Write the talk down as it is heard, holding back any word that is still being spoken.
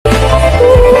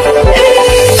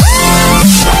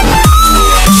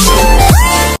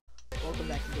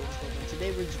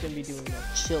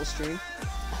chill stream.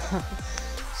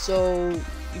 So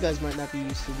you guys might not be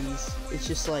used to these. It's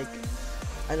just like,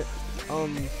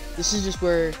 this is just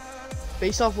where,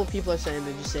 based off what people are saying,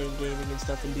 they're just saying gaming and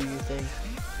stuff and do your thing.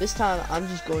 This time I'm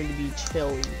just going to be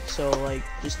chilling, so like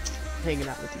just hanging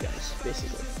out with you guys,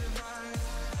 basically.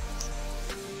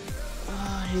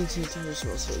 Ah, hand sanitizer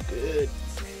smells so good.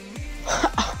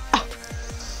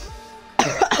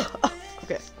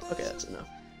 Okay, that's enough.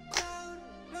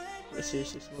 It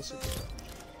seriously smells so good.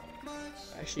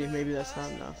 Actually, maybe that's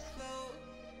not enough.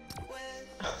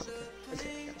 Okay,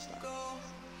 I gotta stop.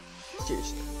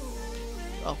 Seriously.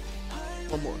 Oh,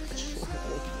 one more. I just want to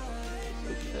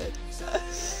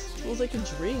smells like a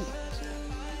drink.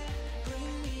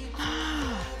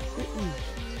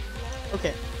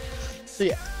 Okay, so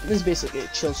yeah, this is basically a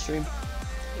chill stream.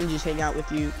 And just hang out with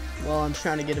you while I'm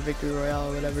trying to get a victory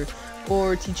royale or whatever,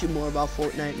 or teach you more about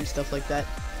Fortnite and stuff like that.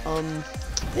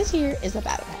 This here is a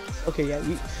battle pass. Okay, yeah,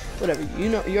 whatever.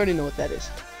 You already know what that is.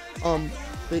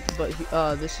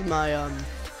 But this is my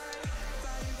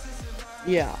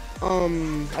yeah.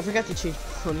 I forgot to change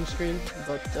loading screen,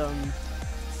 but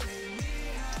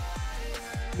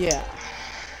yeah.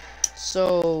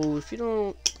 So if you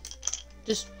don't,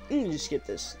 just skip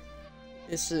this.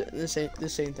 This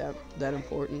ain't that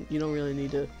important. You don't really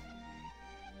need to.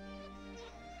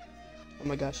 Oh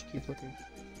my gosh, I keep looking.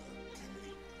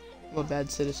 I'm a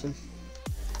bad citizen.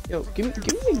 Yo, give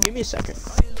me a second.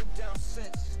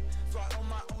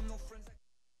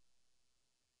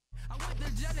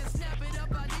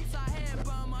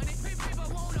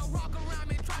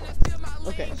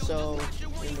 Okay, so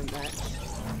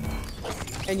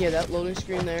and yeah, that loading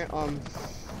screen there,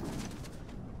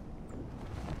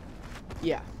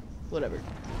 yeah, whatever.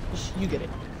 You get it.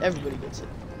 Everybody gets it.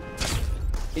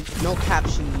 It's no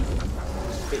caption needed,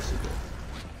 basically,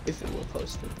 if it were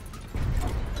posted.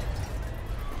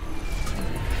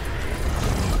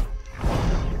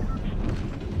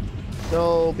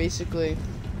 So basically,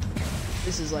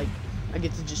 this is like, I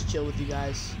get to just chill with you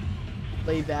guys,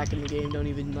 lay back in the game, don't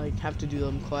even like have to do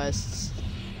them quests.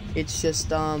 It's just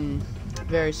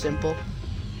very simple.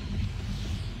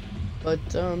 But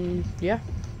yeah.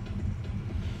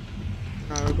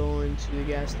 Now we're going to the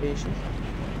gas station.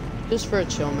 Just for a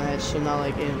chill match, so not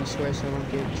like Animal Square, so I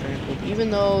don't get trampled. Even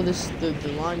though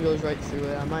the line goes right through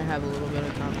it, I might have a little bit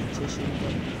of competition,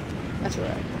 but that's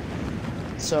alright.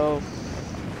 So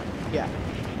yeah,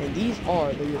 and these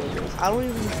are the little girls.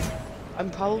 I'm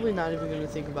probably not even gonna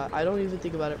think about. I don't even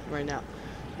think about it right now,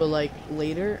 but like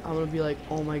later, I'm gonna be like,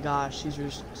 oh my gosh, these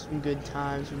were some good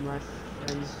times when my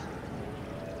friends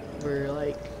were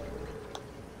like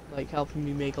helping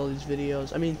me make all these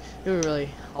videos. I mean, they were really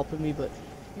helping me, but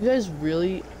you guys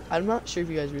really, I'm not sure if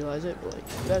you guys realize it, but like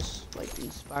you guys like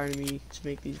inspired me to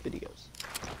make these videos.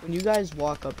 When you guys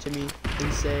walk up to me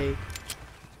and say,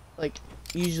 like,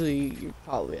 usually you're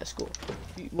probably at school,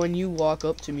 when you walk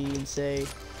up to me and say,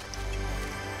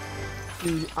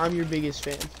 dude, I'm your biggest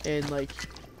fan, and like,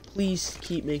 please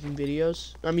keep making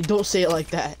videos. I mean, don't say it like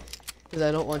that, because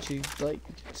I don't want you to like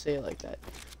say it like that.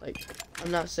 Like,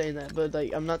 I'm not saying that, but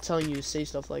like, I'm not telling you to say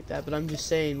stuff like that, but I'm just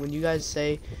saying, when you guys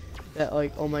say that,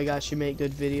 like, oh my gosh, you make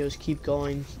good videos, keep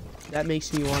going, that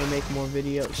makes me want to make more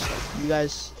videos. Like, you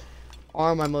guys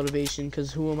are my motivation,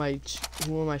 because who am I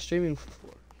streaming for?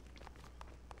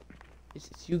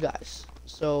 It's you guys.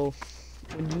 So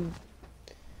when you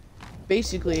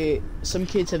basically, some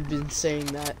kids have been saying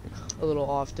that a little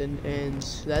often, and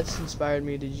that's inspired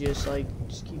me to just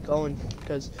keep going,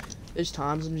 because there's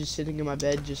times I'm just sitting in my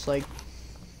bed just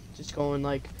going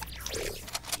like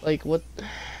what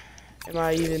am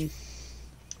I even,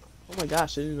 oh my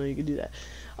gosh, I didn't know you could do that.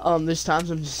 There's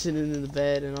times I'm just sitting in the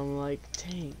bed and I'm like,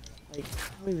 dang, like,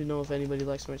 I don't even know if anybody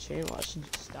likes my channel. I should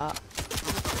just stop.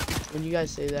 When you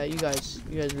guys say that, you guys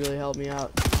really help me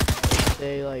out.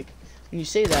 Say, like, when you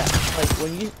say that, like,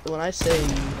 when I say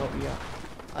you help me out,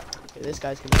 okay, this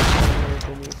guy's gonna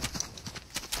for me.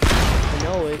 I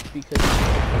know it because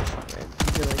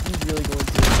he's really going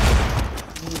to,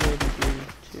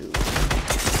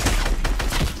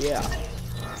 yeah.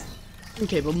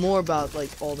 Okay, but more about like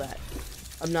all that.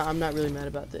 I'm not really mad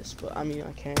about this, but I mean,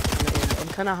 I'm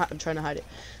trying to hide it.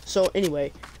 So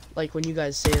anyway, like, when you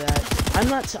guys say that, I'm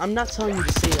not telling you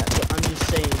to say that, but I'm just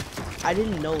saying, I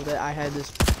didn't know that I had this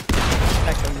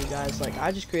effect on you guys. Like,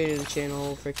 I just created a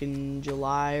channel freaking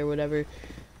July or whatever,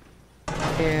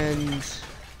 and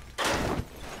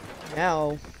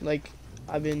now, like,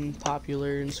 I've been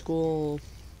popular in school.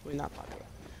 Well, not popular,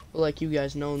 but like, you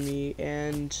guys know me,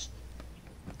 and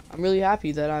I'm really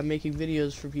happy that I'm making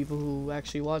videos for people who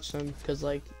actually watch them, because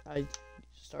like, I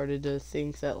started to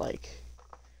think that, like,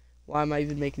 why am I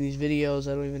even making these videos?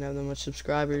 I don't even have that much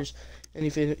subscribers. And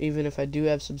even if I do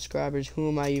have subscribers, who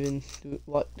am I even,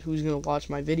 who's gonna watch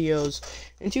my videos?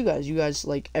 And you guys,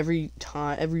 like, every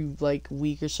like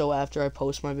week or so after I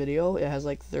post my video, it has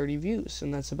like 30 views,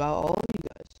 and that's about all of you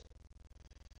guys.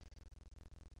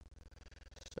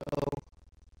 So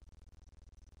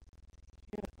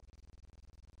yeah.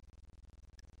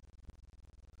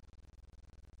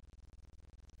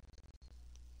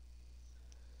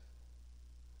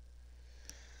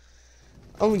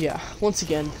 Oh yeah, once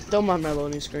again, don't mind my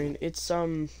loading screen. It's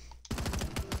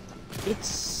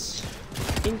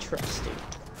interesting.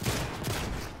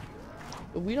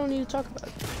 But we don't need to talk about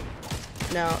it.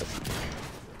 Now,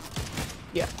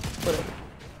 yeah, whatever.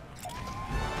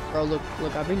 Bro, look,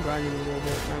 I've been grinding a little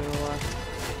bit, not gonna lie.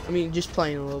 I mean, just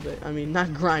playing a little bit. I mean,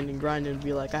 not grinding would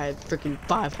be like I had freaking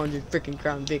 500 freaking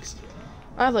Crown Vics.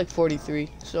 I have like 43,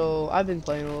 so I've been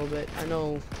playing a little bit. I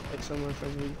know, like, some of my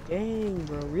friends be, dang,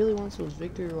 bro, really wants those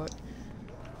Victory Royales.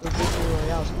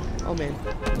 Oh man,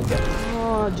 yeah.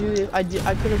 Oh dude, I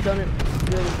could have done it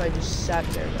good if I just sat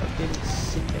there, but I didn't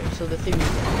sit there. So the thing is,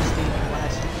 this thing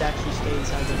actually stay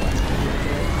inside the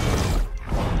glass,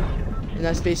 and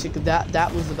that's basically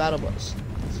that was the battle bus.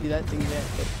 See that thing there?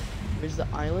 But where's the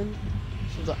island?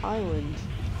 So the island.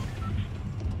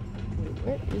 Wait,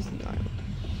 where is the island?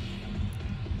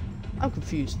 I'm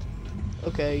confused.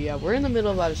 Okay, yeah, we're in the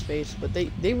middle of outer space, but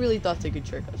they really thought they could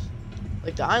trick us.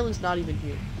 Like, the island's not even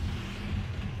here.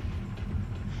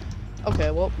 Okay,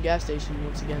 well, gas station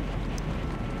once again.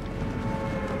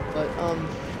 But,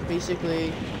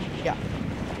 basically, yeah.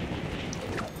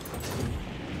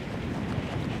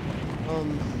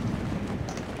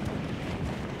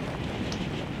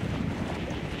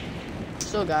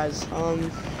 So guys,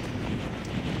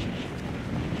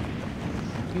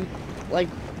 you, like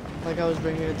I was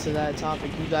bringing it to that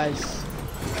topic, you guys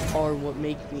are what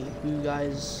make me. You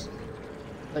guys,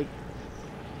 like,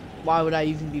 why would I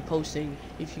even be posting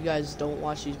if you guys don't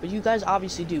watch these? But you guys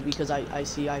obviously do, because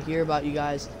I hear about you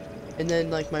guys. And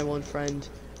then, like, my one friend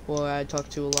who I talk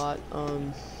to a lot,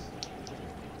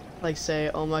 like, say,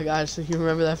 oh my gosh, you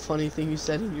remember that funny thing you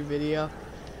said in your video?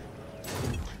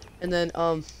 And then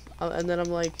I'm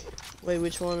like, wait,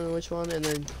 which one and which one? And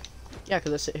then, yeah,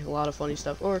 because I say a lot of funny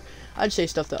stuff, or I'd say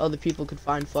stuff that other people could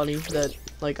find funny that,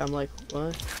 like, I'm like,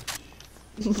 what?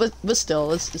 but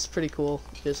still, it's pretty cool,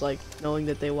 just like knowing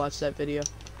that they watched that video.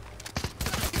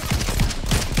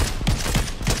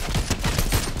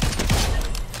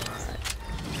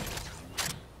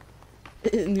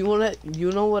 And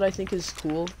you know what I think is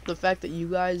cool? The fact that you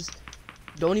guys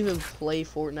don't even play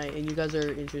Fortnite and you guys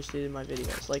are interested in my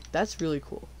videos. Like, that's really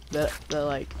cool. That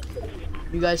like,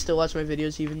 you guys still watch my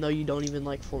videos even though you don't even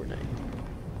like Fortnite.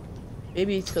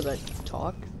 Maybe it's because I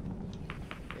talk.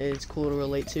 It's cool to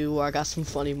relate to, or I got some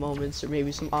funny moments, or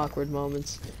maybe some awkward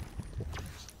moments.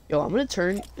 Yo, I'm gonna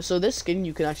turn, so this skin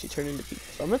you can actually turn into people.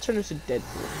 So I'm gonna turn into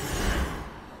Deadpool.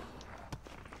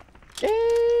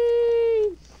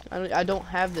 Dang! I don't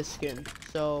have this skin,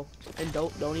 so, and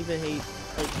don't even hate.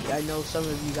 Like, I know some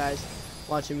of you guys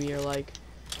watching me are like,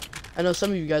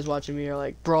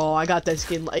 bro, I got that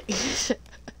skin, like, I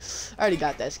already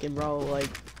got that skin, bro. Like,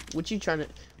 what you trying to,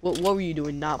 what were you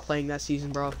doing not playing that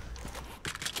season, bro?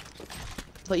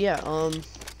 But yeah,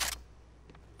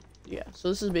 yeah, so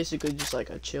this is basically just like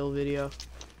a chill video.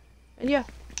 And yeah,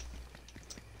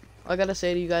 all I gotta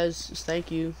say to you guys is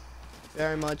thank you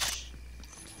very much.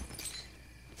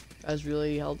 You guys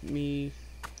really helped me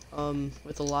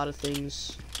with a lot of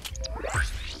things.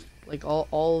 Like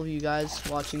all of you guys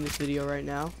watching this video right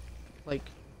now, like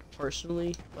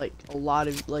personally, like a lot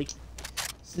of, like,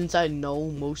 since I know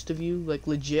most of you, like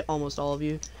legit almost all of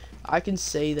you, I can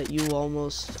say that you've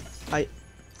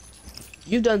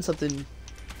done something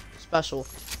special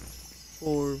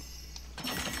for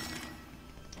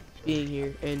being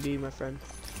here and being my friend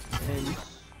and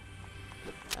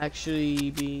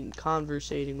actually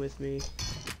conversating with me.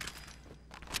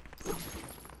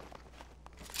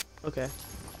 Okay,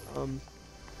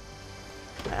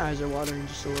 my eyes are watering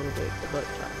just a little bit, but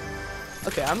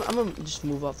okay, I'm gonna just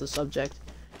move off the subject.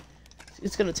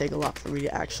 It's gonna take a lot for me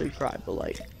to actually cry, but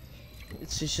like,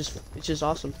 it's just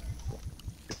awesome.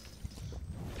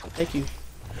 Thank you.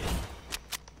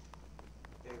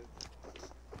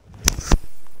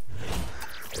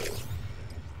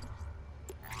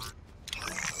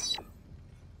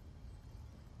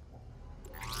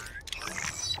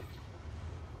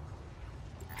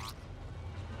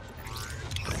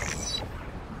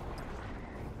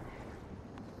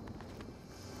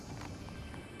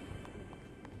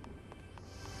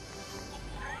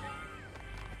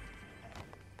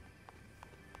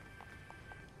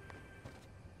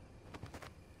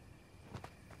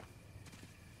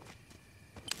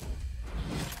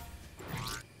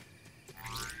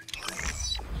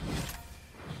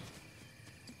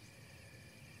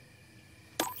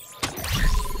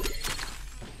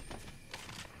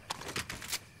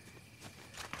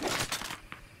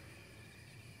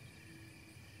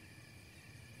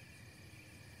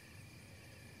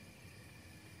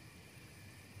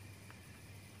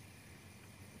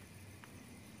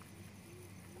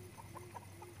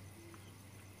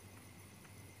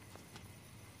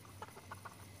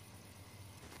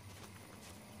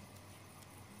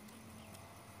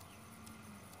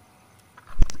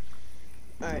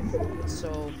 Alright,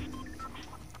 so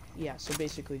yeah, so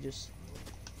basically just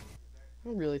I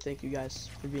really thank you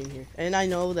guys for being here. And I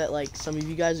know that like some of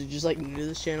you guys are just like new to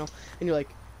this channel and you're like,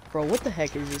 bro, what the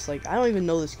heck is this? Like, I don't even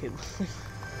know this kid.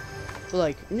 But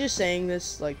like, I'm just saying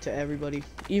this like to everybody,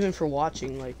 even for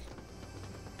watching, like,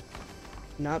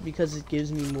 not because it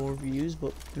gives me more views,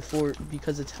 but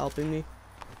because it's helping me.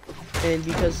 And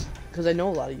because I know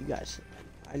a lot of you guys.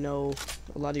 I know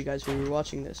a lot of you guys who are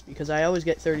watching this because I always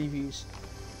get 30 views.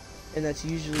 And that's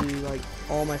usually like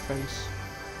all my friends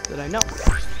that I know.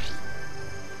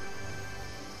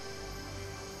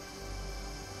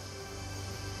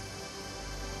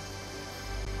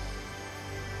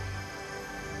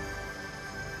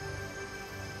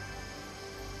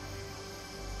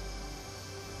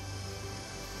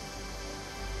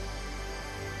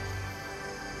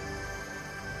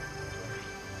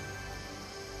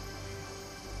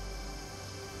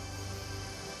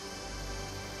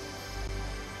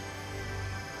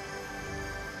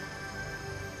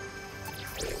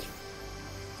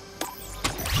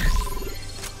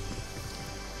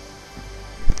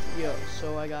 Yo,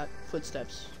 so I got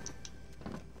footsteps.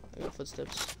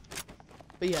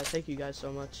 But yeah, thank you guys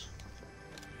so much.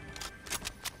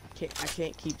 I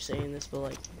can't keep saying this, but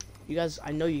like, you guys,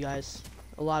 I know you guys,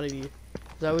 a lot of you,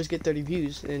 because I always get 30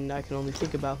 views, and I can only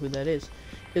think about who that is.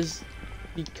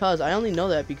 Because I only know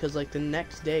that because like the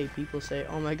next day, people say,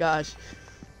 oh my gosh,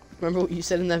 remember what you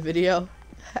said in that video?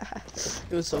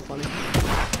 It was so funny.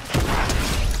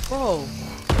 Bro.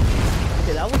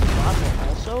 Okay, that was a bot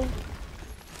also.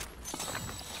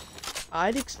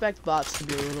 I'd expect bots to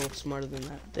be a little smarter than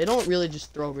that. They don't really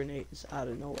just throw grenades out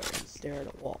of nowhere and stare at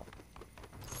a wall.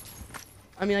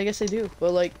 I mean, I guess they do,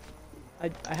 but like,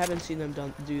 I haven't seen them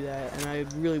do that, and I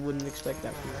really wouldn't expect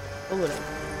that from them. But whatever.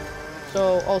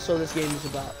 So, also, this game is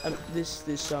about, this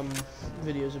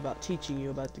video is about teaching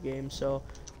you about the game, so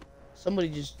somebody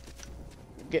just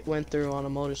went through on a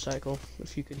motorcycle,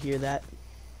 if you could hear that.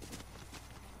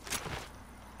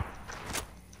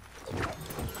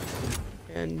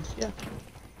 And yeah,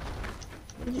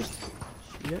 let me just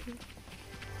shoot at me.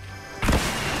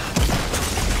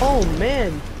 Oh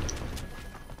man!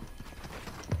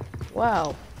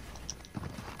 Wow.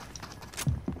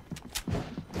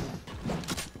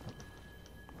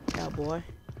 Cowboy.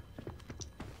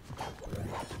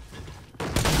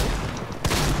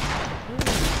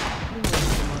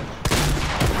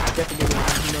 Definitely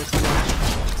know so much.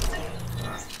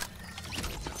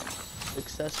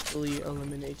 Successfully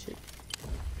eliminated.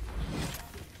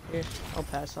 Yeah, I'll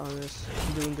pass on this.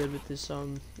 I'm doing good with this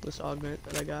this augment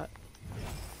that I got.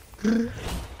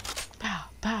 Pow,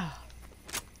 pow.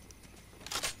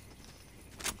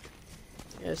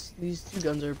 Yes, these two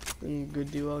guns are a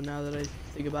good duo now that I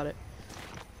think about it.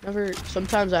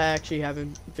 Sometimes I actually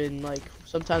haven't been like,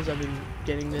 sometimes I've been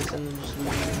getting this and then just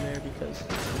leaving it in there because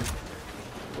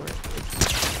we're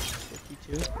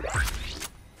 52.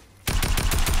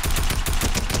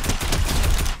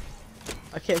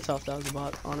 I can't tell if that was a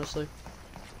bot, honestly.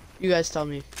 You guys tell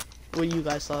me what you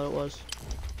guys thought it was.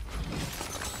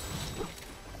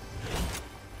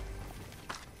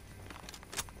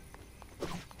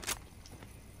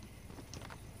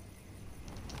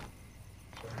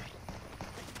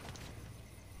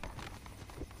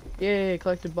 Yay,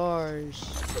 collected bars.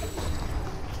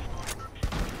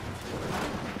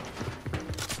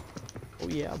 Oh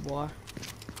yeah, boy.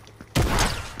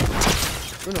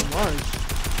 Bruno Mars.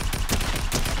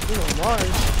 Bruno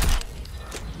Mars.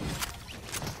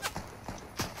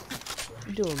 What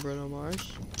you doing, Bruno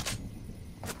Mars?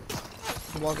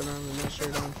 I'm walking around with no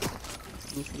shirt on.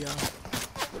 Goofy out.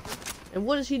 And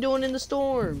what is he doing in the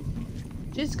storm?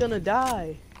 Just gonna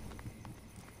die.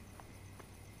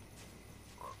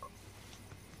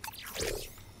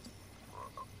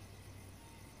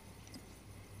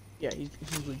 Yeah, he's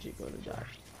legit going to die.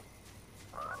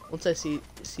 Once I see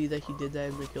that he did that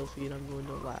in the kill feed, I'm going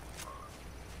to laugh.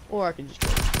 Or I can just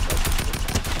kill him.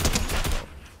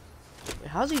 Wait,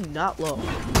 how's he not low?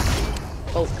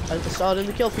 Oh, I saw it in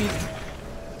the kill feed.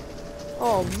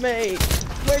 Oh, mate.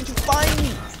 Where'd you find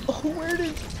me? Oh, where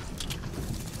did...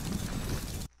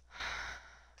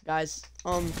 Guys,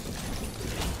 I'm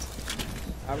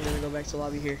gonna go back to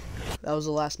lobby here. That was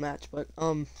the last match, but,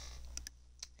 bro,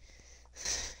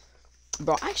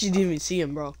 I actually didn't even see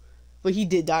him, bro. But he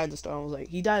did die in the storm. I was like,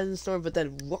 he died in the storm, but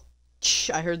then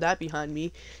I heard that behind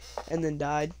me, and then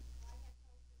died.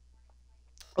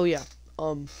 Oh yeah.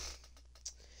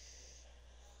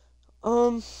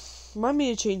 Remind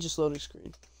me to change this loading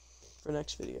screen for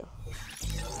next video.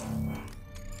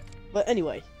 But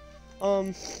anyway,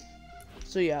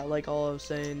 so yeah, like all I was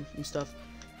saying and stuff.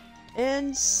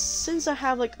 And since I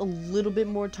have like a little bit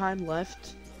more time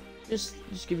left, just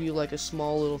give you like a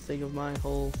small little thing of my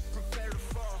whole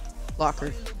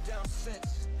locker.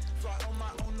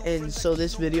 And so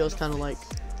this video is kind of like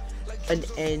an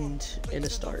end and a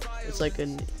start. It's like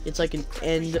an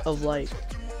end of like,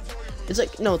 it's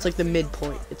like, no, it's like the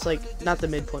midpoint. It's like not the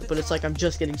midpoint, but it's like I'm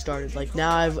just getting started. Like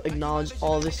now I've acknowledged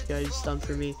all this guy's done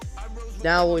for me.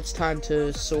 Now it's time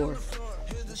to soar.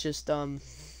 It's just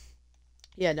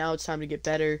yeah, now it's time to get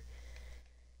better,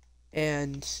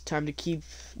 and time to keep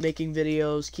making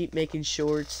videos, keep making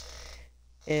shorts,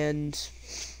 and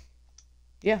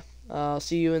yeah, I'll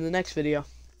see you in the next video.